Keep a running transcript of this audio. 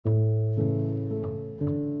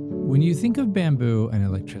When you think of bamboo and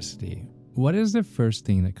electricity, what is the first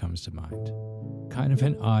thing that comes to mind? Kind of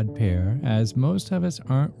an odd pair, as most of us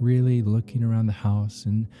aren't really looking around the house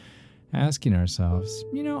and asking ourselves,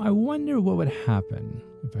 I wonder what would happen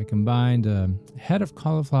if I combined a head of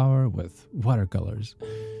cauliflower with watercolors.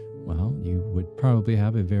 Well, you would probably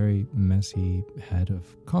have a very messy head of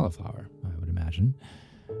cauliflower, I would imagine.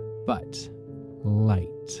 But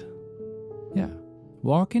light. Yeah.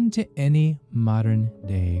 Walk into any modern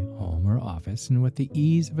day home or office, and with the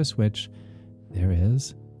ease of a switch, there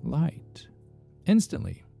is light.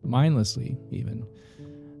 Instantly, mindlessly even.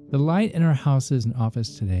 The light in our houses and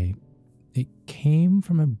office today, it came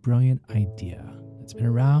from a brilliant idea that's been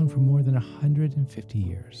around for more than 150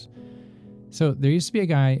 years. So there used to be a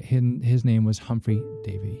guy, his name was Humphrey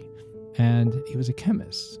Davy, and he was a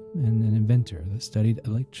chemist and an inventor that studied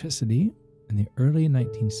electricity in the early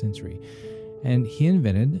 19th century. And he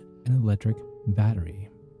invented an electric battery.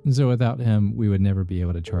 So without him, we would never be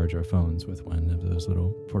able to charge our phones with one of those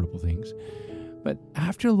little portable things. But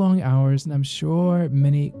after long hours, and I'm sure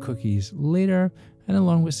many cookies later, and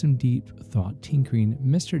along with some deep thought tinkering,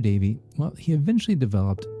 Mr. Davy, he eventually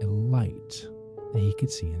developed a light that he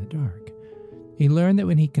could see in the dark. He learned that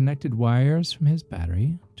when he connected wires from his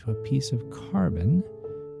battery to a piece of carbon,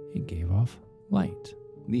 it gave off light.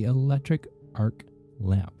 The electric arc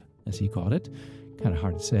lamp, as he called it. Kind of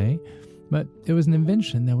hard to say, but it was an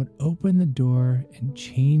invention that would open the door and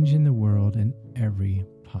change in the world in every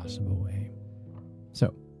possible way.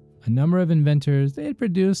 So, a number of inventors, they had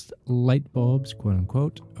produced light bulbs, quote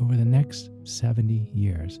unquote, over the next 70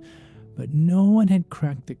 years. But no one had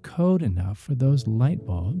cracked the code enough for those light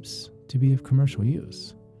bulbs to be of commercial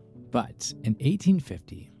use. But in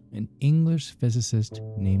 1850, an English physicist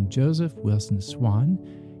named Joseph Wilson Swan,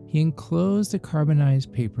 he enclosed the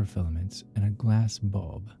carbonized paper filaments in a glass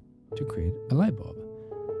bulb to create a light bulb.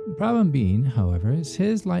 The problem being, however, is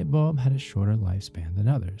his light bulb had a shorter lifespan than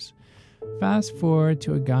others. Fast forward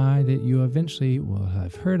to a guy that you eventually will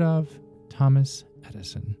have heard of, Thomas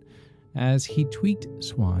Edison, as he tweaked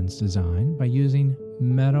Swan's design by using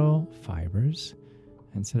metal fibers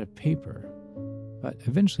instead of paper, but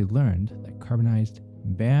eventually learned that carbonized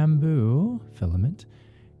bamboo filament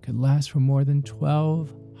could last for more than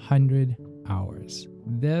 1,200 hours.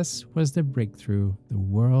 This was the breakthrough the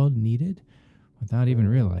world needed without even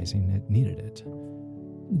realizing it needed it.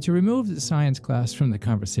 To remove the science class from the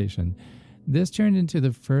conversation, this turned into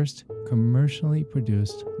the first commercially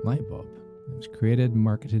produced light bulb. It was created and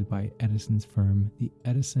marketed by Edison's firm, the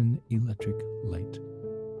Edison Electric Light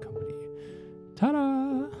Company.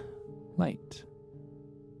 Ta-da! Light.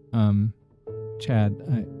 Chad,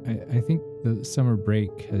 I think the summer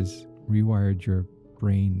break has rewired your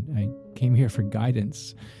brain. I came here for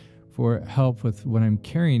guidance, for help with what I'm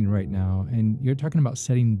carrying right now, and you're talking about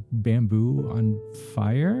setting bamboo on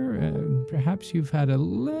fire? Perhaps you've had a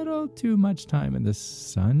little too much time in the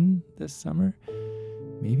sun this summer?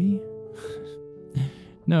 Maybe?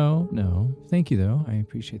 No. Thank you, though. I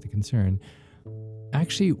appreciate the concern.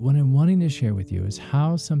 Actually, what I'm wanting to share with you is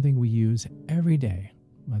how something we use every day,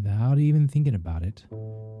 without even thinking about it,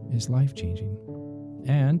 is life-changing.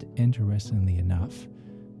 And, interestingly enough,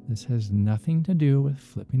 this has nothing to do with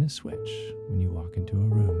flipping a switch when you walk into a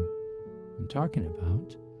room. I'm talking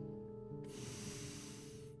about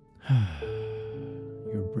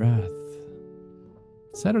your breath.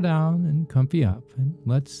 Settle down and comfy up, and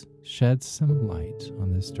let's shed some light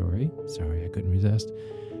on this story. Sorry, I couldn't resist.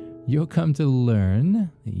 You'll come to learn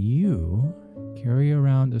that you carry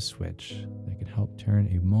around a switch that can help turn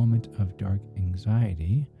a moment of dark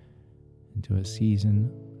anxiety into a season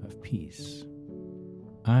of peace.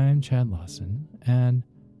 I'm Chad Lawson, and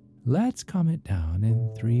let's calm it down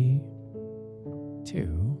in 3, 2,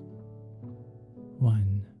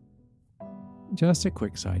 1. Just a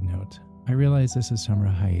quick side note. I realize this is summer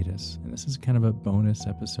hiatus, and this is kind of a bonus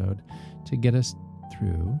episode to get us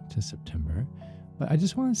through to September. But I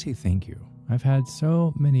just want to say thank you. I've had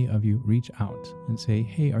so many of you reach out and say,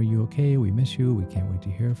 hey, are you okay? We miss you. We can't wait to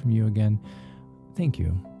hear from you again. Thank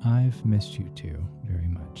you. I've missed you too very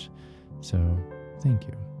much. So thank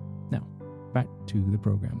you. Now, back to the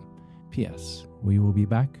program. P.S. We will be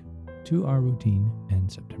back to our routine in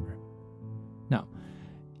September. Now,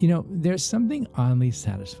 there's something oddly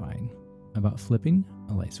satisfying about flipping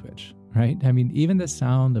a light switch, right? I mean, even the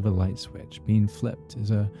sound of a light switch being flipped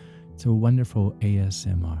it's a wonderful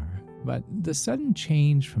ASMR. But the sudden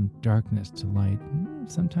change from darkness to light,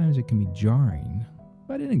 sometimes it can be jarring,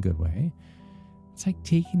 but in a good way. It's like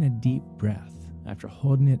taking a deep breath after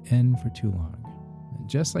holding it in for too long. And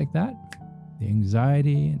just like that, the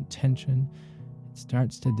anxiety and tension, it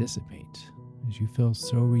starts to dissipate as you feel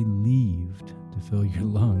so relieved to feel your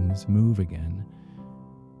lungs move again.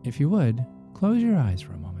 If you would, close your eyes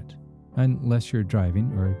for a moment. Unless you're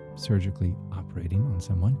driving or surgically operating on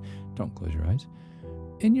someone, don't close your eyes.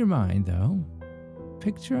 In your mind, though,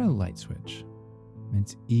 picture a light switch.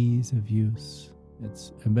 Its ease of use,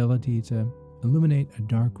 its ability to illuminate a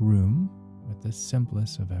dark room with the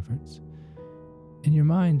simplest of efforts. In your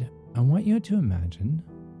mind, I want you to imagine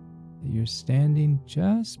that you're standing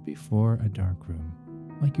just before a dark room,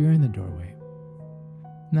 like you're in the doorway.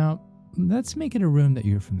 Now, let's make it a room that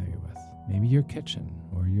you're familiar with. Maybe your kitchen,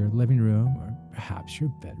 or your living room, or perhaps your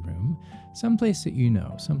bedroom, someplace that you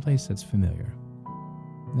know, someplace that's familiar.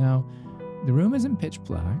 Now, the room isn't pitch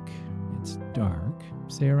black, it's dark,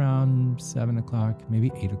 say around 7 o'clock,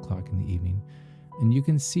 maybe 8 o'clock in the evening, and you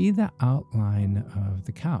can see the outline of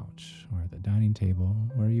the couch, or the dining table,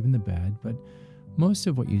 or even the bed, but most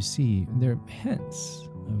of what you see, they're hints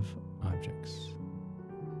of objects.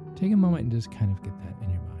 Take a moment and just kind of get that in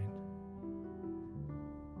your mind.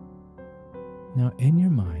 Now, in your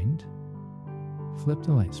mind, flip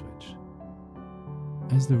the light switch.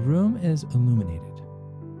 As the room is illuminated,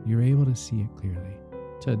 you're able to see it clearly,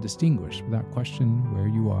 to distinguish without question where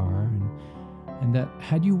you are, and that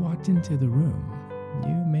had you walked into the room,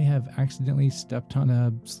 you may have accidentally stepped on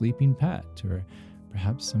a sleeping pet, or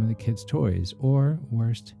perhaps some of the kids' toys, or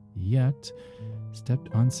worst yet, stepped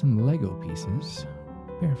on some Lego pieces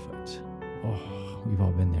barefoot. Oh, we've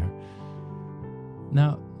all been there.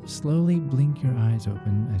 Now, slowly blink your eyes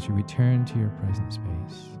open as you return to your present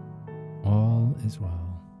space. All is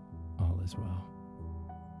well. All is well.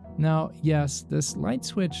 Now, yes, this light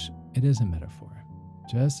switch, it is a metaphor.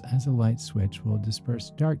 Just as a light switch will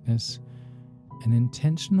disperse darkness, an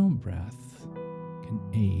intentional breath can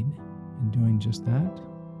aid in doing just that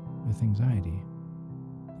with anxiety.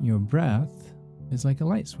 Your breath is like a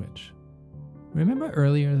light switch. Remember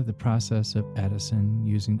earlier the process of Edison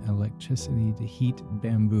using electricity to heat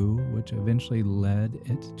bamboo, which eventually led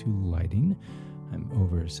it to lighting? I'm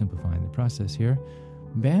oversimplifying the process here.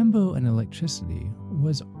 Bamboo and electricity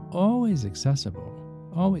was always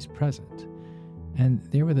accessible, always present, and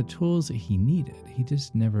they were the tools that he needed. He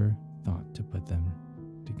just never thought to put them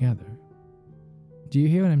together. Do you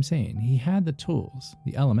hear what I'm saying? He had the tools,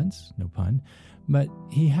 the elements, no pun, but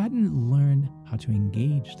he hadn't learned how to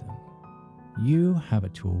engage them. You have a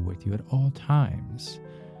tool with you at all times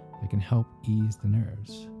that can help ease the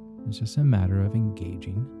nerves. It's just a matter of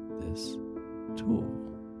engaging this tool.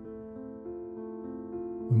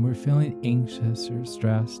 When we're feeling anxious or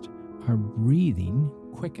stressed, our breathing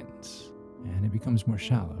quickens and it becomes more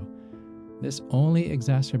shallow. This only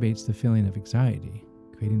exacerbates the feeling of anxiety,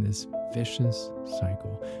 creating this vicious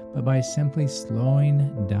cycle. But by simply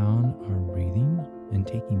slowing down our breathing and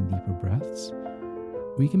taking deeper breaths,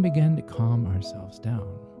 we can begin to calm ourselves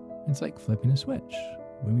down. It's like flipping a switch.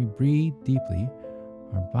 When we breathe deeply,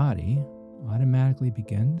 our body automatically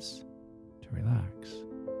begins to relax.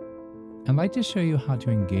 I'd like to show you how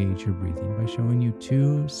to engage your breathing by showing you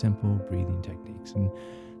 2 simple breathing techniques. And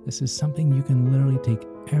this is something you can literally take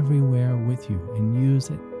everywhere with you and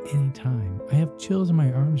use at any time. I have chills in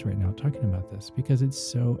my arms right now talking about this because it's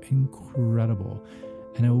so incredible.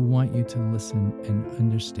 And I want you to listen and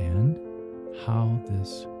understand how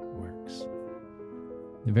this works.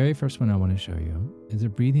 The very first one I want to show you is a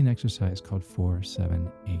breathing exercise called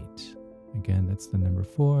 4-7-8. Again, that's the number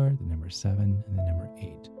 4, the number 7, and the number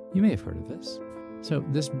 8. You may have heard of this. So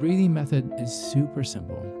this breathing method is super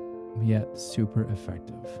simple, yet super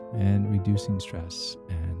effective in reducing stress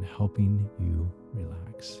and helping you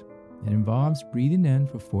relax. It involves breathing in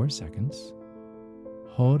for 4 seconds,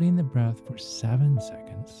 holding the breath for 7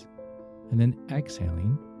 seconds, and then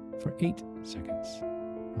exhaling for 8 seconds.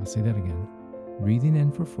 I'll say that again. Breathing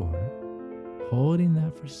in for 4, holding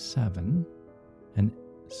that for 7, and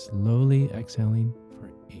slowly exhaling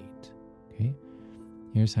for 8. Okay?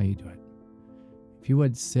 Here's how you do it. If you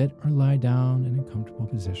would sit or lie down in a comfortable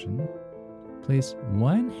position, place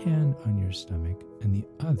one hand on your stomach and the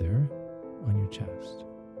other on your chest.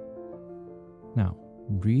 Now,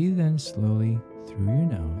 breathe in slowly through your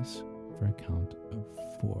nose for a count of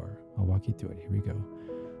 4. I'll walk you through it. Here we go.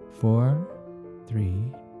 4,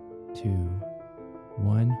 3, 2,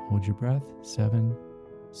 1. Hold your breath. 7,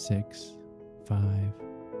 6, 5,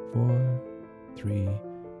 4, 3,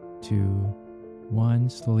 2, 1.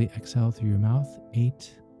 Slowly exhale through your mouth.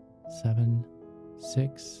 8, 7,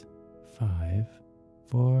 6, 5,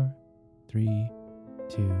 4, 3,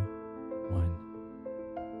 2, 1.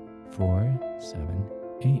 4, 7,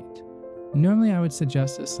 8. Normally I would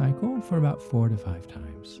suggest this cycle for about 4 to 5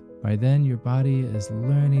 times. By then, your body is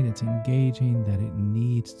learning, it's engaging, that it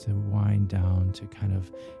needs to wind down to kind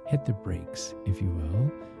of hit the brakes, if you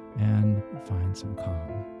will, and find some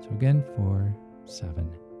calm. So again, 4,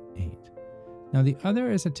 7, 8. Now the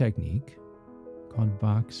other is a technique called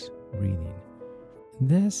box breathing.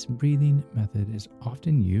 This breathing method is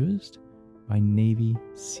often used by Navy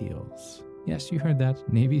SEALs. Yes, you heard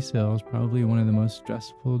that. Navy SEALs, probably one of the most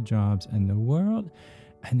stressful jobs in the world,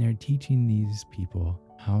 and they're teaching these people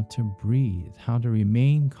how to breathe, how to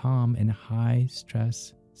remain calm in high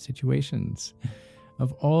stress situations.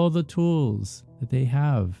 Of all the tools that they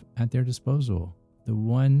have at their disposal, the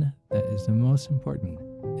one that is the most important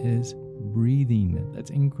is breathing. That's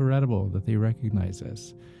incredible that they recognize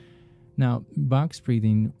this. Now, box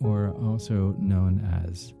breathing, or also known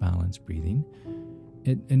as balance breathing,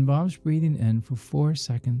 it involves breathing in for 4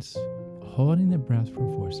 seconds, holding the breath for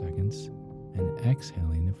 4 seconds, and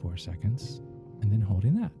exhaling the 4 seconds, and then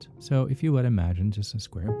holding that. So if you would imagine just a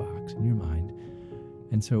square box in your mind.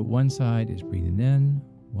 And so one side is breathing in,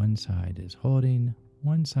 one side is holding,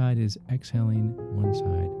 one side is exhaling, one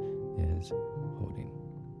side is holding.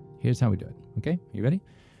 Here's how we do it. Okay, you ready?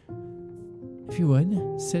 If you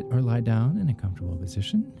would, sit or lie down in a comfortable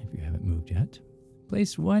position if you haven't moved yet.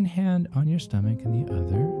 Place one hand on your stomach and the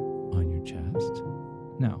other on your chest.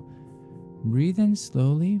 Now, breathe in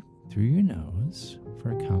slowly through your nose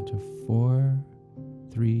for a count of 4,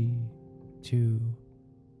 3, 2,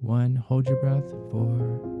 1. Hold your breath.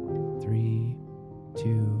 4, 3, 2,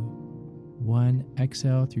 1.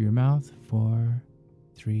 Exhale through your mouth. 4,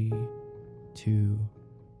 3, 2,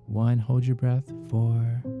 1. Hold your breath.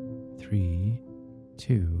 4, 3,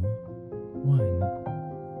 2, 1.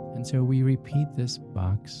 And so we repeat this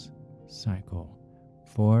box cycle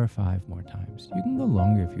 4 or 5 more times. You can go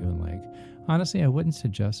longer if you would like. Honestly, I wouldn't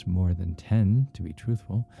suggest more than 10, to be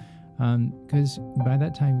truthful, because by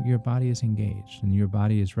that time your body is engaged and your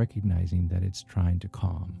body is recognizing that it's trying to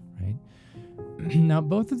calm, right? Now,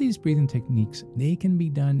 both of these breathing techniques, they can be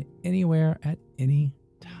done anywhere at any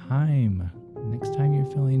time. Next time you're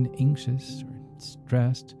feeling anxious or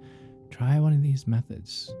stressed, try one of these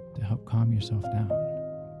methods to help calm yourself down.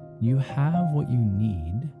 You have what you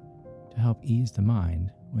need to help ease the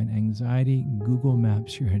mind when anxiety Google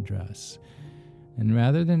Maps your address. And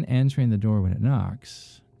rather than answering the door when it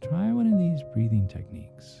knocks, try one of these breathing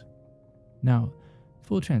techniques. Now,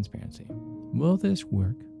 full transparency, will this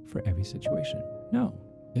work for every situation? No,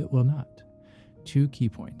 it will not. 2 key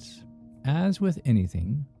points. As with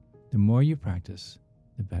anything, the more you practice,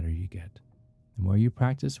 the better you get. The more you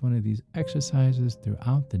practice one of these exercises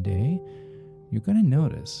throughout the day, you're going to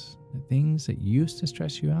notice that things that used to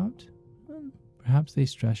stress you out, perhaps they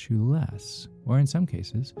stress you less, or in some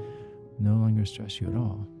cases, no longer stress you at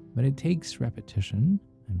all. But it takes repetition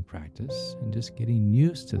and practice and just getting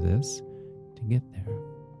used to this to get there.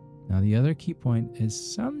 Now, the other key point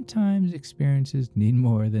is sometimes experiences need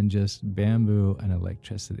more than just bamboo and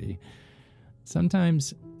electricity.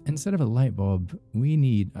 Sometimes, instead of a light bulb, we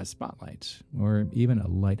need a spotlight or even a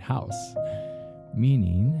lighthouse,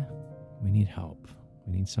 meaning we need help.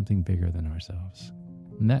 We need something bigger than ourselves.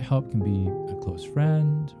 And that help can be a close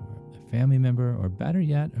friend or a family member, or better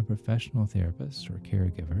yet, a professional therapist or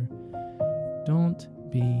caregiver. Don't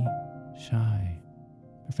be shy.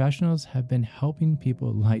 Professionals have been helping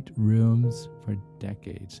people light rooms for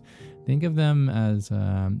decades. Think of them as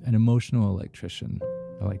an emotional electrician.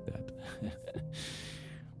 I like that.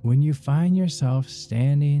 When you find yourself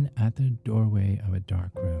standing at the doorway of a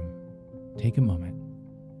dark room, take a moment,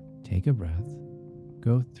 take a breath,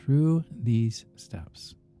 go through these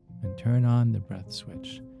steps, and turn on the breath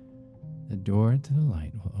switch. The door to the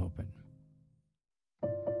light will open.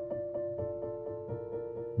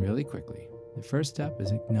 Really quickly, the first step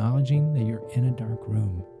is acknowledging that you're in a dark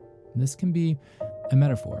room. This can be a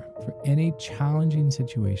metaphor for any challenging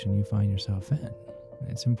situation you find yourself in.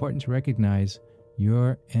 It's important to recognize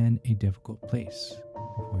you're in a difficult place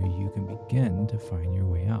before you can begin to find your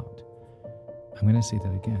way out. I'm going to say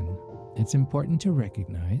that again. It's important to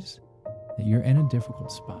recognize that you're in a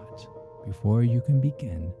difficult spot before you can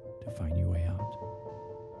begin to find your way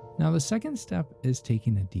out. Now, the second step is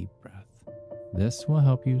taking a deep breath. This will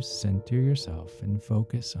help you center yourself and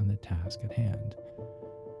focus on the task at hand.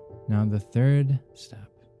 Now, the third step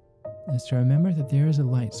is to remember that there is a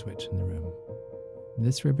light switch in the room.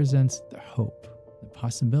 This represents the hope, the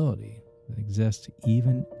possibility that exists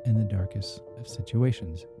even in the darkest of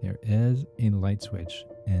situations. There is a light switch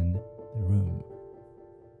in the room.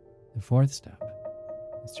 The fourth step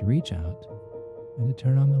is to reach out and to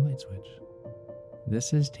turn on the light switch.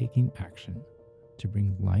 This is taking action to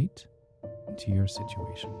bring light into your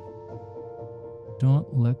situation.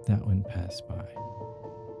 don't let that one pass by.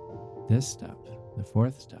 This step, the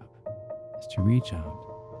fourth step, is to reach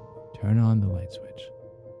out, turn on the light switch,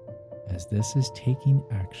 as this is taking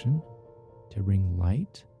action to bring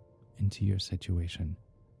light into your situation.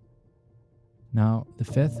 Now, the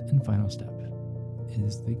fifth and final step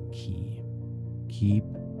is the key. Keep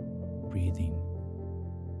breathing.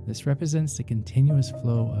 This represents the continuous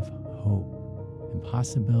flow of hope and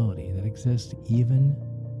possibility that exists even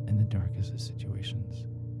in the darkest of situations.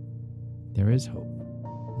 There is hope.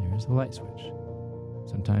 There is a light switch.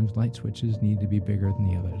 Sometimes light switches need to be bigger than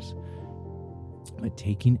the others. But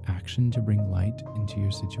taking action to bring light into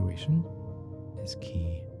your situation is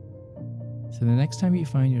key. So the next time you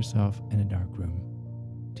find yourself in a dark room,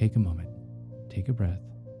 take a moment, take a breath,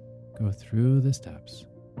 go through the steps,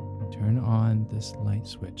 and turn on this light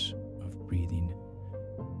switch of breathing.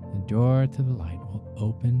 The door to the light will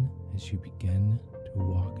open as you begin to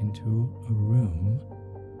walk into a room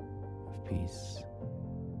of peace.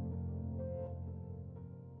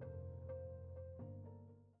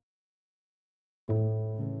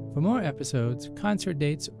 For more episodes, concert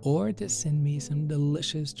dates, or to send me some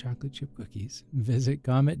delicious chocolate chip cookies, visit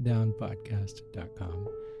calmness.podcast.com.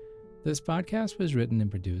 This podcast was written and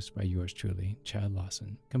produced by yours truly, Chad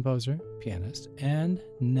Lawson, composer, pianist, and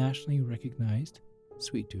nationally recognized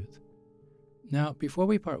sweet tooth. Now, before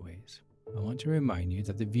we part ways, I want to remind you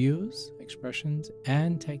that the views, expressions,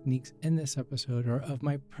 and techniques in this episode are of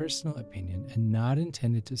my personal opinion and not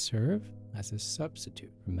intended to serve as a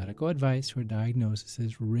substitute for medical advice or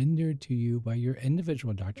diagnoses rendered to you by your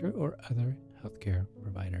individual doctor or other healthcare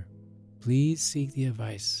provider. Please seek the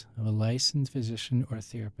advice of a licensed physician or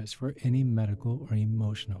therapist for any medical or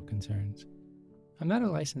emotional concerns. I'm not a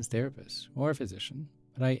licensed therapist or physician,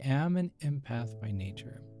 but I am an empath by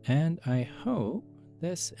nature, and I hope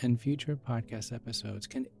this and future podcast episodes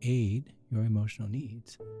can aid your emotional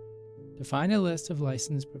needs. To find a list of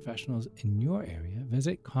licensed professionals in your area,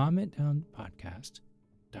 visit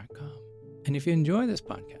calmness.podcast.com. And if you enjoy this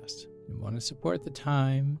podcast and want to support the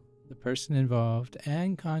time, the person involved,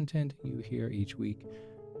 and content you hear each week,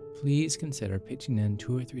 please consider pitching in $2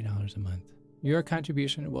 or $3 a month. Your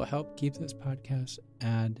contribution will help keep this podcast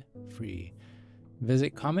ad-free.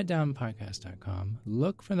 Visit calmitdownpodcast.com,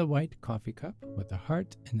 look for the white coffee cup with the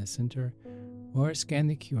heart in the center, or scan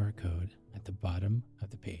the QR code at the bottom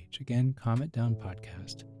of the page. Again,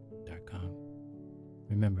 calmitdownpodcast.com.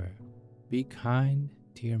 Remember, be kind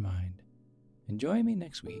to your mind. And join me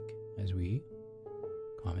next week as we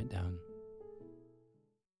calm it down.